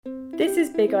This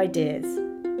is Big Ideas,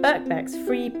 Birkbeck's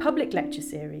free public lecture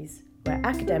series, where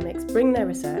academics bring their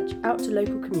research out to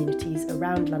local communities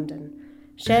around London,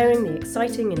 sharing the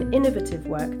exciting and innovative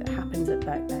work that happens at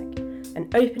Birkbeck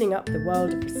and opening up the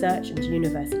world of research and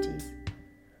universities.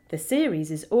 The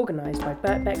series is organised by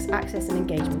Birkbeck's Access and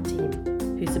Engagement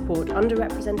team, who support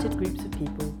underrepresented groups of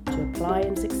people to apply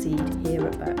and succeed here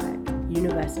at Birkbeck,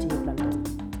 University of London.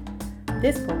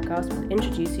 This podcast will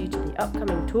introduce you to the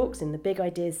upcoming talks in the Big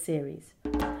Ideas series.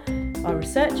 Our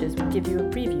researchers will give you a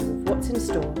preview of what's in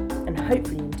store and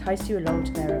hopefully entice you along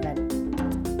to their event.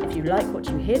 If you like what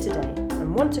you hear today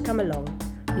and want to come along,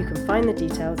 you can find the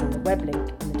details in the web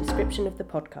link in the description of the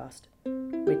podcast.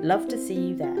 We'd love to see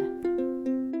you there.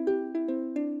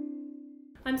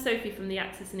 I'm Sophie from the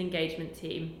Access and Engagement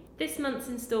team. This month's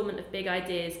instalment of Big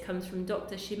Ideas comes from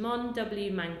Dr. Shimon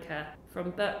W. Manka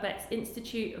from Birkbeck's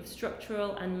Institute of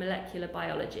Structural and Molecular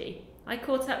Biology. I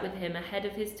caught up with him ahead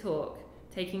of his talk,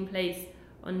 taking place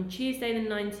on Tuesday the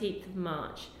 19th of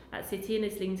March at City and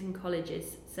Islington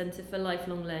College's Centre for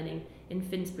Lifelong Learning in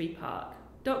Finsbury Park.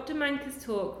 Dr. Manka's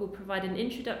talk will provide an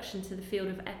introduction to the field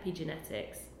of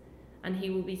epigenetics, and he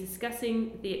will be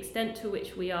discussing the extent to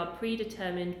which we are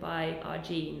predetermined by our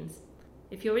genes.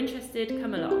 If you're interested,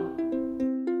 come along.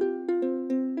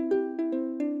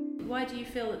 Why do you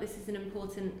feel that this is an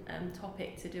important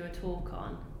topic to do a talk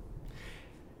on?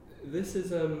 This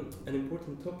is an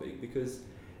important topic because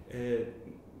the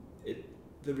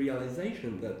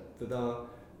realization that our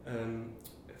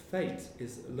fate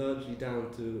is largely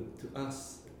down to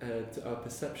us, to our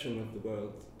perception of the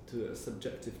world, to a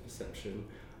subjective perception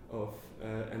of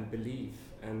and belief,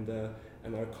 and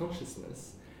our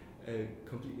consciousness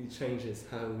completely changes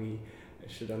how we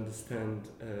should understand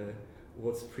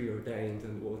what's preordained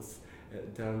and what's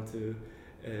down to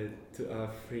our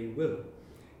free will.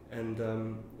 And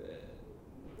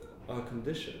our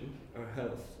condition, our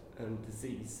health and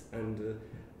disease, and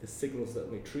the signals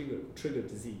that may trigger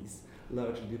disease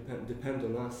largely depend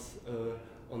on us,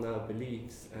 on our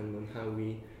beliefs, and on how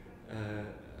we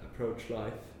approach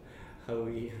life, how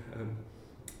we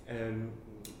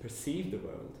perceive the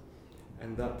world,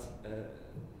 and that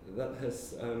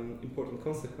has important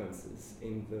consequences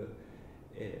in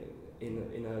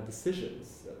our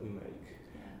decisions that we make,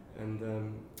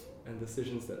 and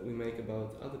decisions that we make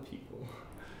about other people.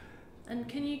 And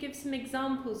can you give some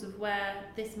examples of where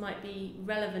this might be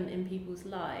relevant in people's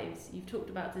lives? You've talked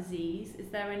about disease. Is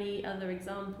there any other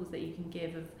examples that you can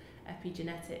give of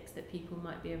epigenetics that people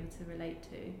might be able to relate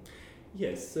to?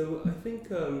 Yes, so I think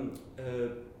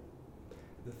the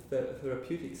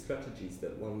therapeutic strategies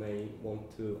that one may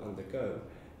want to undergo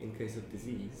in case of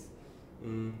disease,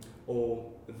 or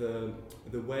the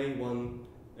way one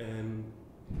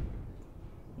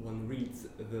reads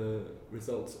the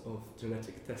results of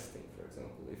genetic testing, for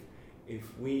example.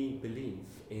 If we believe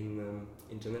in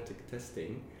genetic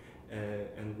testing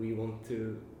and we want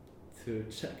to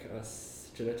check our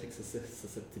genetic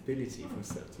susceptibility for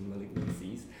certain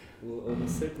malignancies, well,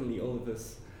 almost certainly all of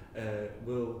us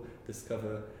will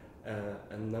discover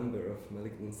a number of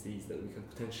malignancies that we can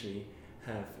potentially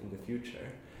have in the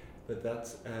future, but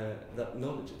that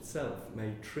knowledge itself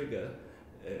may trigger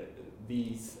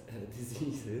these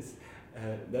diseases.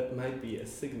 That might be a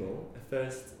signal,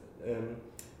 a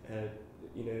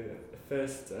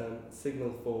first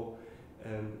signal for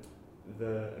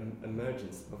the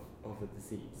emergence of a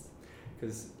disease,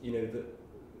 because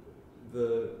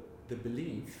the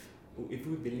belief, if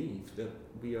we believe that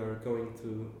we are going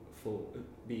to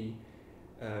be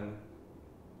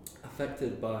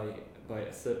affected by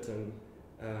a certain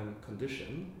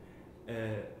condition,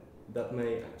 that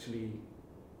may actually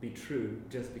be true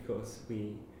just because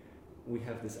we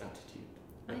have this attitude.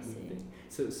 I see.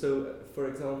 So for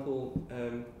example,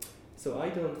 so I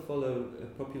don't follow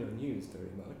popular news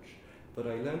very much, but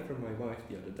I learned from my wife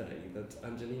the other day that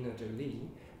Angelina Jolie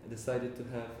decided to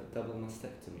have a double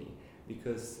mastectomy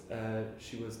because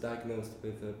she was diagnosed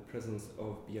with the presence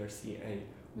of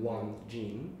BRCA1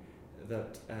 gene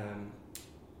that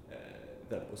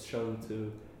was shown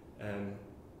to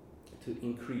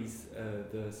increase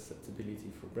the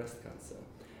susceptibility for breast cancer,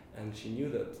 and she knew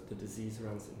that the disease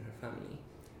runs in her family,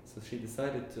 so she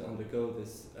decided to undergo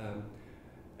this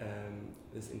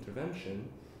intervention.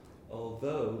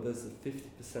 Although there's a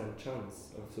 50%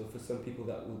 chance, so for some people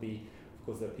that will be, of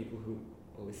course, there are people who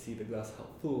always see the glass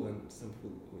half full, and some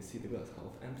people always see the glass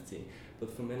half empty. But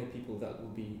for many people, that will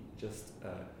be just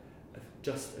a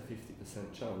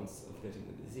 50% chance of getting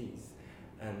the disease.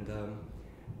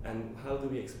 And how do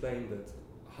we explain that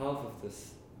half of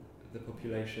the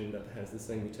population that has the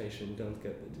same mutation don't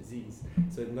get the disease?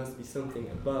 So it must be something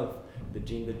above the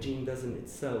gene. The gene doesn't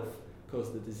itself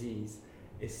cause the disease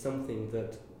is something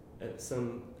that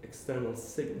some external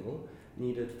signal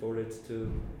needed for it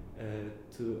to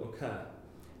occur.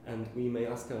 And we may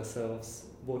ask ourselves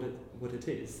what it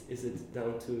is. Is it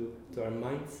down to our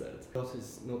mindset? That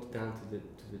is not down to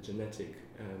the genetic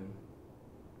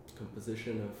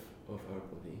composition of our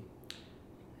body.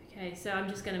 Okay, so I'm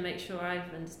just going to make sure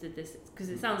I've understood this, because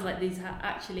it sounds like these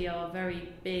actually are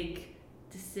very big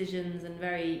decisions and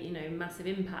very, massive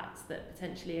impacts that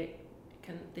potentially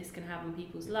this can have on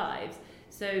people's lives.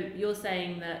 So you're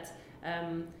saying that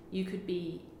you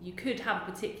could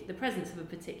have the presence of a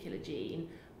particular gene,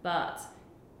 but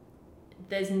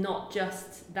there's not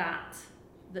just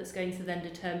that's going to then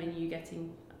determine you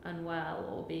getting unwell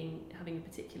or having a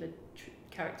particular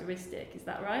characteristic. Is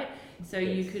that right? So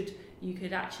yes. you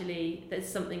could actually, there's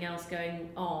something else going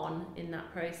on in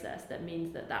that process that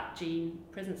means that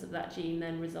presence of that gene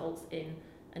then results in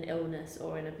an illness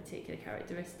or in a particular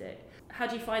characteristic. How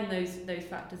do you find those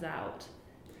factors out?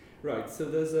 Right. So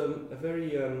there's a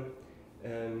very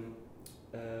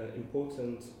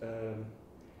important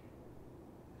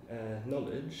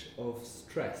knowledge of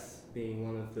stress being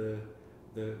one of the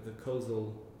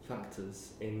causal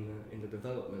factors in the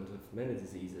development of many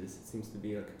diseases. It seems to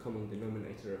be like a common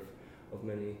denominator of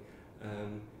many,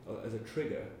 as a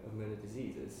trigger of many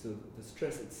diseases. So the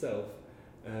stress itself,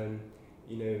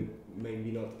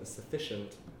 maybe not a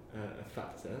sufficient a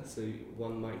factor. So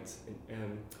one might,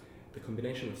 the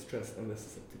combination of stress and the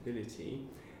susceptibility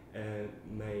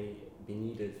may be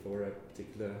needed for a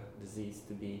particular disease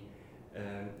to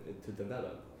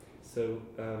develop. So,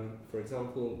 for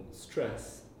example,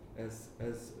 stress, as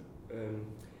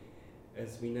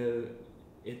we know,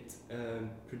 it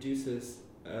produces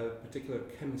a particular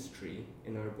chemistry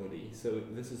in our body. So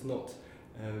this is not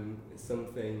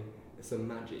some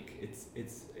magic.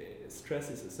 It's stress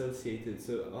is associated.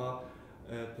 So our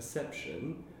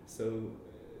perception. So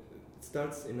it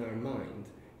starts in our mind.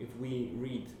 If we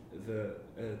read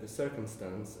the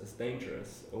circumstance as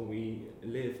dangerous, or we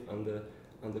live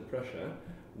under pressure,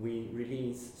 we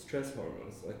release stress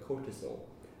hormones like cortisol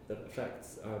that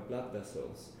affects our blood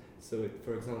vessels. So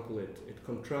for example, it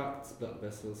contracts blood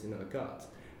vessels in our gut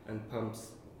and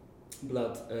pumps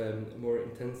blood more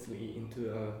intensely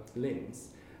into our limbs,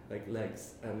 like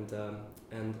legs and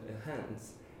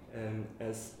hands,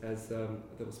 as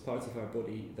those parts of our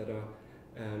body that are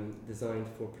designed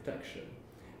for protection.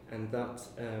 And that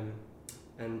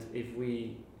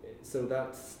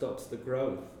that stops the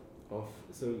growth of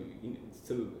so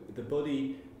the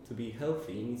body, to be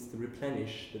healthy, needs to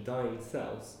replenish the dying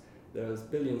cells. There's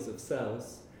billions of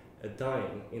cells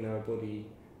dying in our body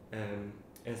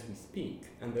as we speak,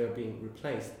 and they're being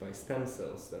replaced by stem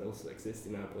cells that also exist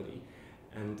in our body,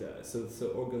 and so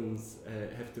organs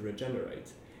have to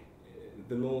regenerate.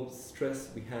 The more stress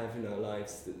we have in our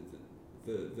lives,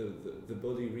 the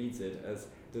body reads it as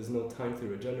there's no time to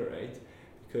regenerate,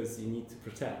 because you need to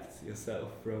protect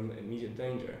yourself from immediate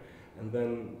danger, and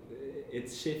then it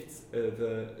shifts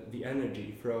the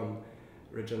energy from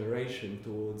regeneration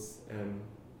towards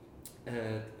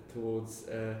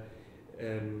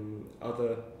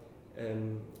other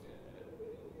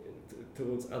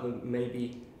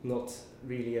maybe not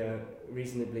really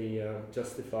reasonably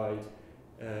justified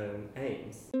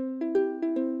aims.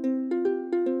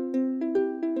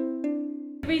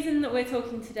 The reason that we're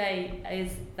talking today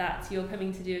is that you're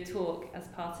coming to do a talk as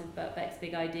part of Birkbeck's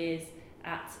Big Ideas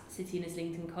at City and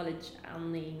Islington College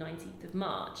on the 19th of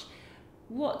March.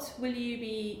 What will you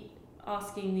be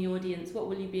asking the audience? What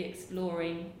will you be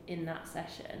exploring in that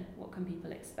session? What can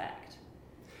people expect?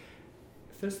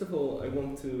 First of all, I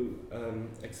want to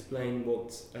explain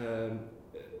what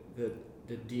the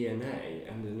DNA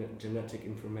and the genetic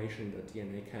information that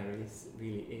DNA carries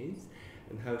really is,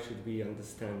 and how should we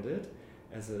understand it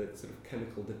as a sort of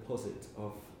chemical deposit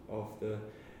of the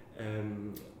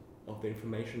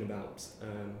information about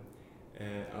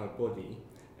our body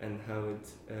and how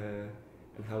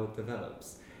it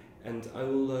develops. And I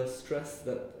will stress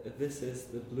that this is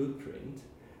the blueprint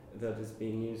that is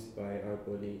being used by our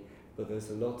body, but there's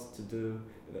a lot to do.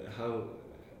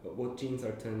 What genes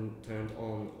are turned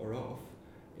on or off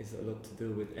is a lot to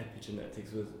do with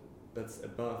epigenetics, that's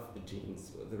above the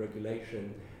genes, the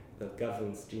regulation that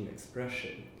governs gene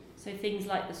expression. So things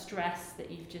like the stress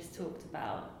that you've just talked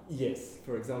about? Yes,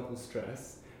 for example,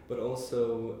 stress, but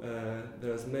also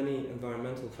there's many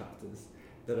environmental factors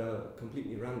that are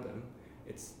completely random.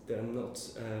 They're not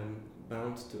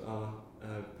bound to our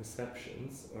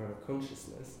perceptions or our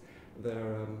consciousness. There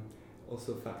are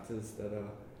also factors that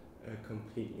are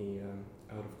completely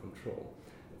out of control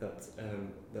that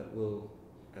will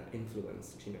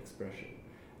influence gene expression.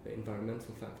 the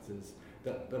environmental factors,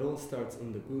 that all starts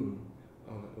in the womb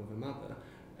of a mother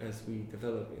as we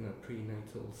develop in a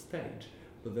prenatal stage,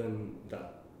 but then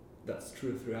that's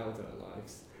true throughout our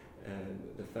lives.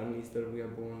 The families that we are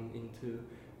born into,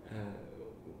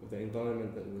 the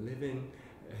environment that we live in,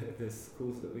 the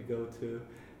schools that we go to,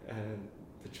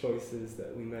 the choices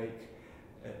that we make.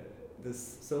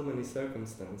 There's so many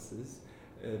circumstances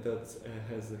that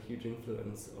has a huge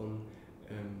influence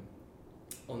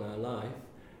on our life,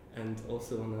 and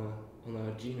also on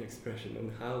our gene expression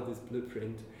and how this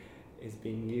blueprint is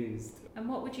being used. And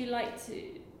what would you like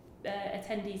to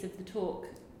attendees of the talk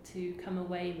to come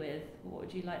away with? What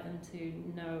would you like them to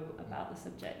know about the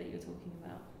subject that you're talking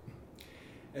about?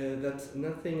 That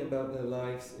nothing about their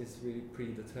lives is really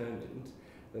predetermined,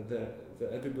 that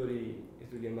everybody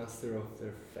is really a master of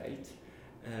their fate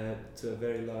to a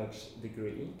very large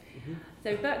degree. Mm-hmm.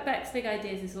 So Birkbeck's Big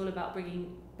Ideas is all about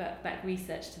bringing Birkbeck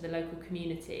research to the local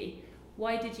community.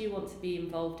 Why did you want to be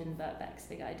involved in Birkbeck's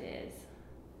Big Ideas?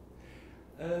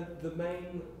 The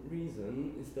main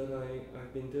reason is that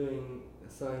I've been doing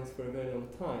science for a very long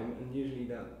time, and usually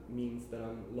that means that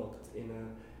I'm locked in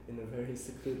a very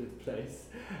secluded place,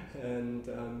 and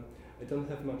I don't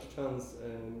have much chance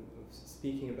of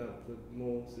speaking about the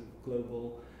more sort of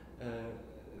global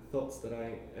thoughts that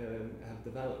I have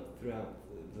developed throughout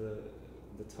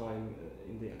the time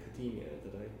in the academia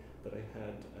that I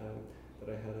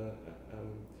had a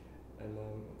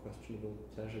questionable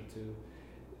pleasure to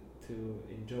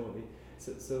enjoy.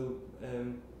 So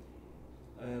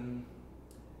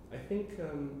I think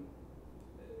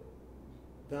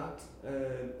that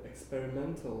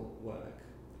experimental work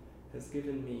has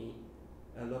given me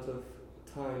a lot of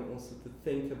time also to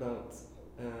think about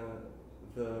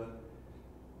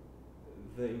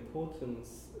the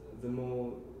importance, the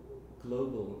more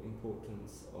global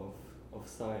importance of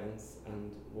science,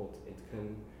 and what it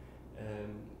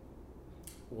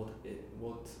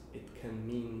can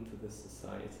mean to the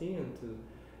society and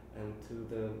to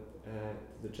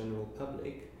the general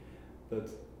public. But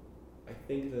I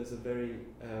think there's a very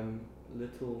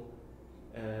little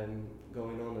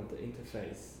going on at the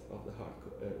interface of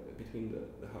between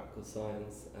the hardcore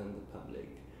science and the public,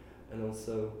 and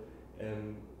also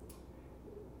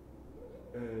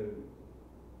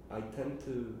I tend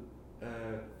to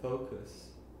focus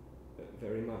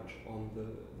very much on the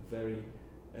very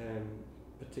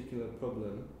particular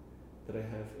problem that I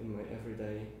have in my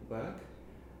everyday work,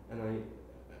 and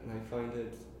I find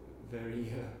it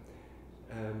very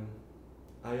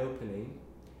eye-opening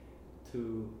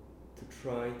to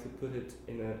try to put it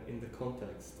in the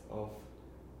context of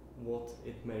what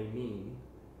it may mean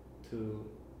to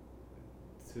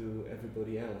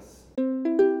everybody else.